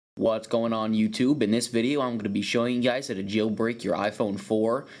What's going on YouTube? In this video I'm going to be showing you guys how to jailbreak your iPhone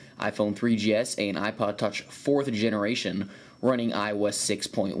 4, iPhone 3GS, and iPod Touch 4th generation running iOS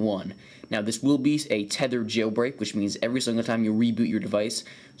 6.1. Now this will be a tethered jailbreak, which means every single time you reboot your device,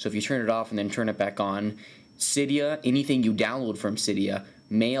 so if you turn it off and then turn it back on, Cydia, anything you download from Cydia,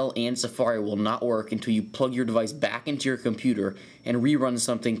 Mail and Safari will not work until you plug your device back into your computer and rerun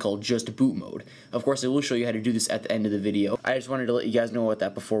something called just boot mode. Of course, I will show you how to do this at the end of the video. I just wanted to let you guys know about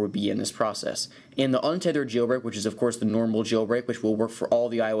that before we begin this process. In the untethered jailbreak, which is of course the normal jailbreak, which will work for all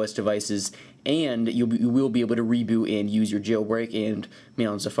the iOS devices, and you will be able to reboot and use your jailbreak and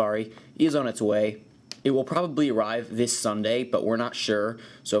Mail and Safari, is on its way. It will probably arrive this Sunday, but we're not sure.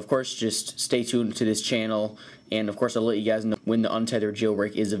 So of course, just stay tuned to this channel, and of course I'll let you guys know when the untethered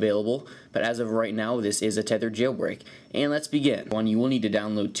jailbreak is available. But as of right now, this is a tethered jailbreak. And let's begin. One, you will need to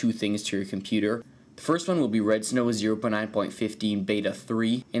download two things to your computer. The first one will be Redsn0w 0.9.15 Beta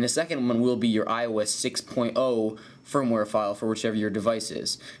 3, and the second one will be your iOS 6.0 firmware file for whichever your device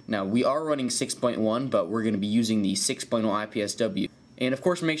is. Now, we are running 6.1, but we're going to be using the 6.0 IPSW. And of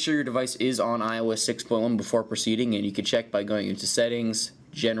course, make sure your device is on iOS 6.1 before proceeding, and you can check by going into Settings,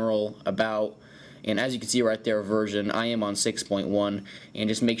 General, About, and as you can see right there, version, I am on 6.1, and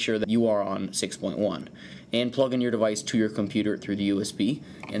just make sure that you are on 6.1. And plug in your device to your computer through the USB,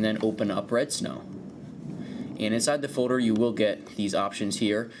 and then open up Redsn0w. And inside the folder, you will get these options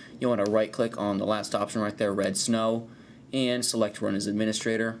here. You want to right click on the last option right there, Redsn0w, and select Run as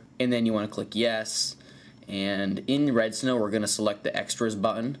Administrator, and then you want to click Yes. And in Redsn0w, we're going to select the Extras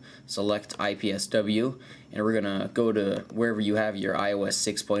button, select IPSW, and we're going to go to wherever you have your iOS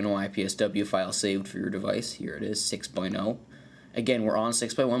 6.0 IPSW file saved for your device. Here it is, 6.0. Again, we're on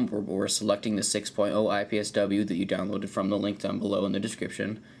 6.1, but we're selecting the 6.0 IPSW that you downloaded from the link down below in the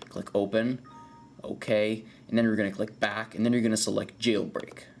description. Click Open, OK, and then we're going to click Back, and then you're going to select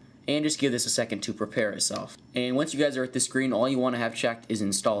Jailbreak. And just give this a second to prepare itself. And once you guys are at this screen, all you want to have checked is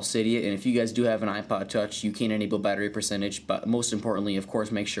Install Cydia, and if you guys do have an iPod Touch, you can enable battery percentage, but most importantly, of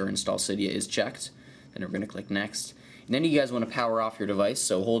course, make sure Install Cydia is checked. Then we're going to click Next. And then you guys want to power off your device,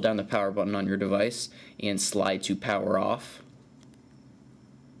 so hold down the power button on your device and slide to power off.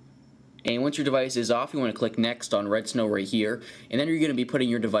 And once your device is off, you want to click Next on Redsn0w right here, and then you're going to be putting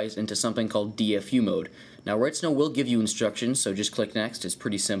your device into something called DFU mode. Now Redsn0w will give you instructions, so just click Next. It's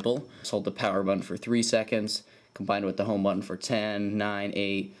pretty simple. Just hold the power button for 3 seconds, combine it with the home button for 10, 9,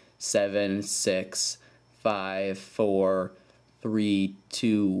 8, 7, 6, 5, 4, 3,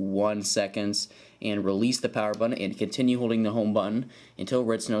 2, 1 seconds, and release the power button and continue holding the home button until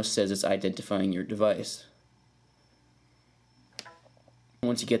Redsn0w says it's identifying your device.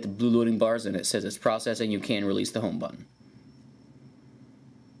 Once you get the blue loading bars and it says it's processing, you can release the home button.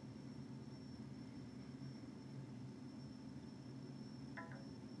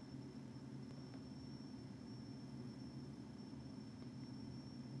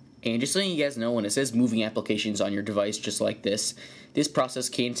 And just letting you guys know, when it says moving applications on your device just like this process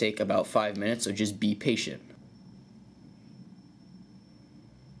can take about 5 minutes, so just be patient.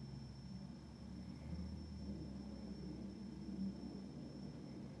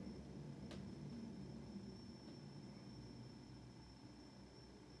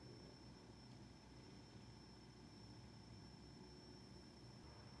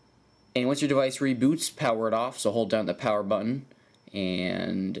 And once your device reboots, power it off, so hold down the power button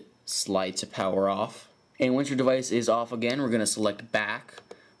and slide to power off. And once your device is off again, we're going to select Back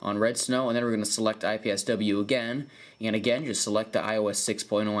on Redsn0w, and then we're going to select IPSW again, and again just select the iOS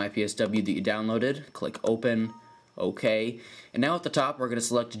 6.0 IPSW that you downloaded, click Open, OK, and now at the top we're going to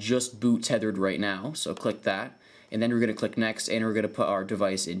select Just Boot Tethered right now, so click that, and then we're going to click Next, and we're going to put our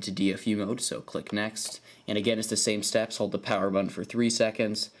device into DFU mode, so click Next, and again it's the same steps. Hold the power button for 3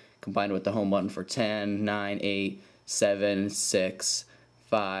 seconds, combine it with the home button for 10, 9, 8, 7, 6,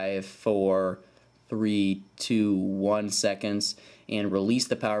 5, 4, 3, 2, 1 seconds, and release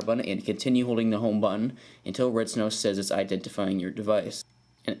the power button and continue holding the home button until Redsn0w says it's identifying your device.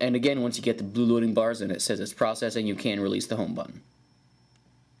 And again, once you get the blue loading bars and it says it's processing, you can release the home button.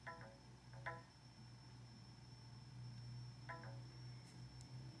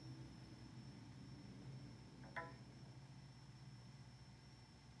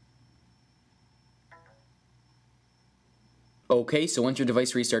 Okay, so once your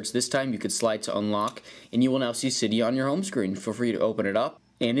device restarts this time, you could slide to unlock, and you will now see Cydia on your home screen. Feel free to open it up,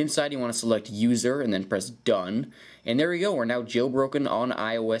 and inside you want to select User, and then press Done, and there we go, we're now jailbroken on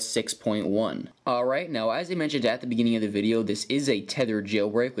iOS 6.1. Alright, now as I mentioned at the beginning of the video, this is a tethered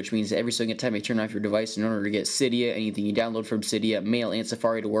jailbreak, which means every single time you turn off your device, in order to get Cydia, anything you download from Cydia, Mail, and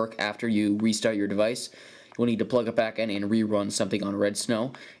Safari to work after you restart your device, you we'll need to plug it back in and rerun something on Red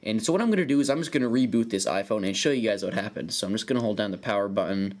Snow. And so what I'm going to do is I'm just going to reboot this iPhone and show you guys what happens. So I'm just going to hold down the power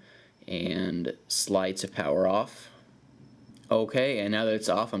button and slide to power off. Okay, and now that it's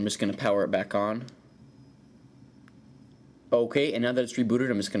off, I'm just going to power it back on. Okay, and now that it's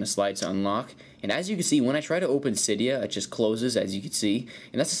rebooted, I'm just going to slide to unlock. And as you can see, when I try to open Cydia, it just closes, as you can see.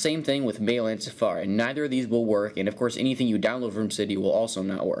 And that's the same thing with Mail and Safari. Neither of these will work, and of course, anything you download from Cydia will also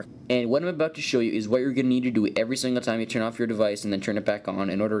not work. And what I'm about to show you is what you're going to need to do every single time you turn off your device and then turn it back on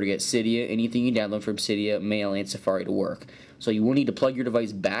in order to get Cydia, anything you download from Cydia, Mail, and Safari to work. So you will need to plug your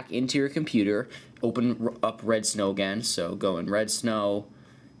device back into your computer, open up Red Snow again, so go in Red Snow,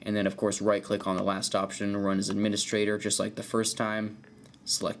 and then of course right click on the last option, run as administrator just like the first time,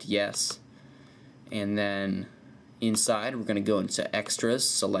 select yes, and then inside we're going to go into extras,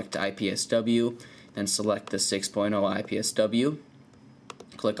 select IPSW, then select the 6.0 IPSW,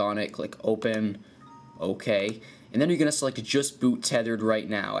 click on it, click open, OK, and then you're going to select just boot tethered right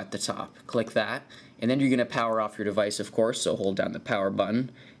now at the top, click that, and then you're going to power off your device of course, so hold down the power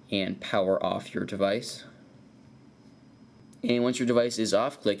button and power off your device. And once your device is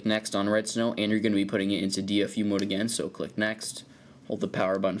off, click next on Red Snow, and you're going to be putting it into DFU mode again, so click next, hold the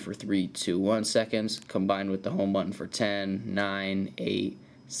power button for 3, 2, 1 seconds, combined with the home button for 10, 9, 8,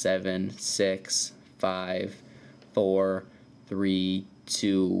 7, 6, 5, 4, 3,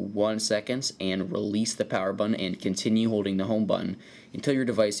 2, 1 seconds, and release the power button and continue holding the home button until your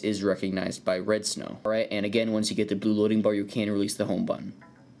device is recognized by Red Snow. Alright, and again, once you get the blue loading bar, you can release the home button.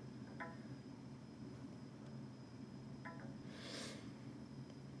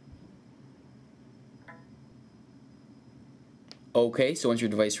 Okay, so once your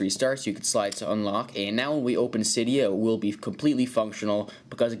device restarts, you can slide to unlock, and now when we open Cydia, it will be completely functional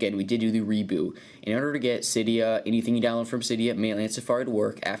because, again, we did do the reboot. In order to get Cydia, anything you download from Cydia, Mail, and Safari to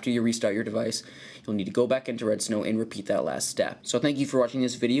work after you restart your device, you'll need to go back into Red Snow and repeat that last step. So thank you for watching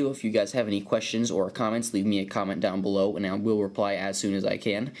this video. If you guys have any questions or comments, leave me a comment down below, and I will reply as soon as I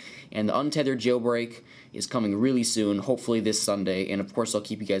can. And the Untethered Jailbreak is coming really soon, hopefully this Sunday, and of course I'll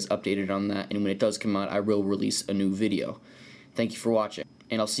keep you guys updated on that, and when it does come out, I will release a new video. Thank you for watching,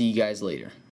 and I'll see you guys later.